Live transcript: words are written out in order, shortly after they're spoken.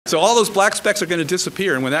So all those black specks are going to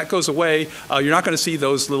disappear, and when that goes away, you're not going to see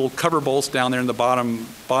those little cover bolts down there in the bottom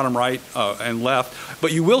right and left.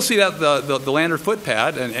 But you will see that the lander foot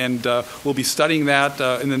pad, and we'll be studying that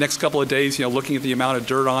in the next couple of days. Looking at the amount of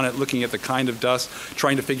dirt on it, looking at the kind of dust,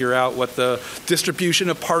 trying to figure out what the distribution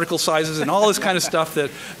of particle sizes and all this kind of stuff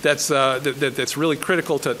that's really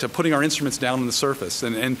critical to putting our instruments down on the surface.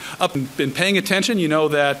 And up and paying attention, you know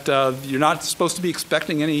that you're not supposed to be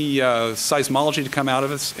expecting any seismology to come out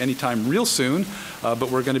of us anytime real soon, but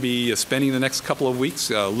we're going to be spending the next couple of weeks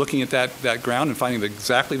looking at that ground and finding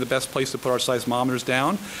exactly the best place to put our seismometers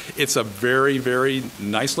down. It's a very, very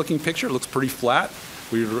nice looking picture. It looks pretty flat.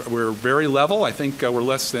 We're very level. I think we're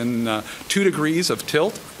less than 2 degrees of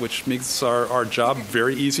tilt, which makes our job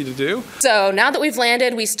very easy to do. So now that we've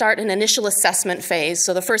landed, we start an initial assessment phase.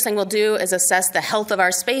 So the first thing we'll do is assess the health of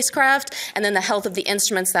our spacecraft and then the health of the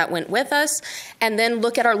instruments that went with us, and then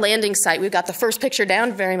look at our landing site. We've got the first picture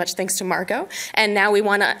down, very much thanks to Marco, and now we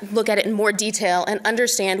want to look at it in more detail and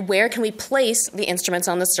understand where can we place the instruments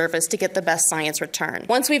on the surface to get the best science return.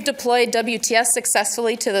 Once we've deployed WTS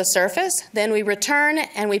successfully to the surface, then we return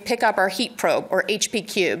and we pick up our heat probe, or HP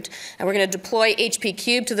cubed. And we're going to deploy HP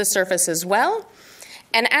cubed to the surface as well.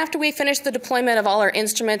 And after we finish the deployment of all our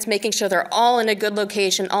instruments, making sure they're all in a good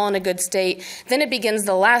location, all in a good state, then it begins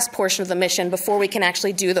the last portion of the mission before we can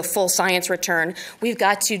actually do the full science return. We've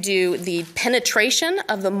got to do the penetration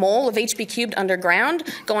of the mole of HP cubed underground,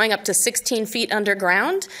 going up to 16 feet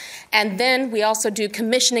underground. And then we also do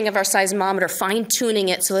commissioning of our seismometer, fine-tuning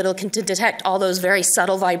it so that it can detect all those very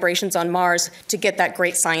subtle vibrations on Mars to get that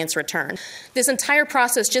great science return. This entire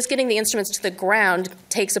process, just getting the instruments to the ground,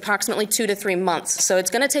 takes approximately 2 to 3 months. So it's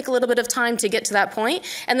going to take a little bit of time to get to that point,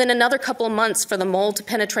 and then another couple of months for the mole to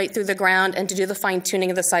penetrate through the ground and to do the fine-tuning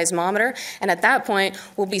of the seismometer. And at that point,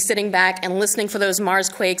 we'll be sitting back and listening for those Mars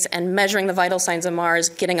quakes and measuring the vital signs of Mars,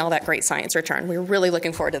 getting all that great science return. We're really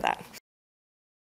looking forward to that.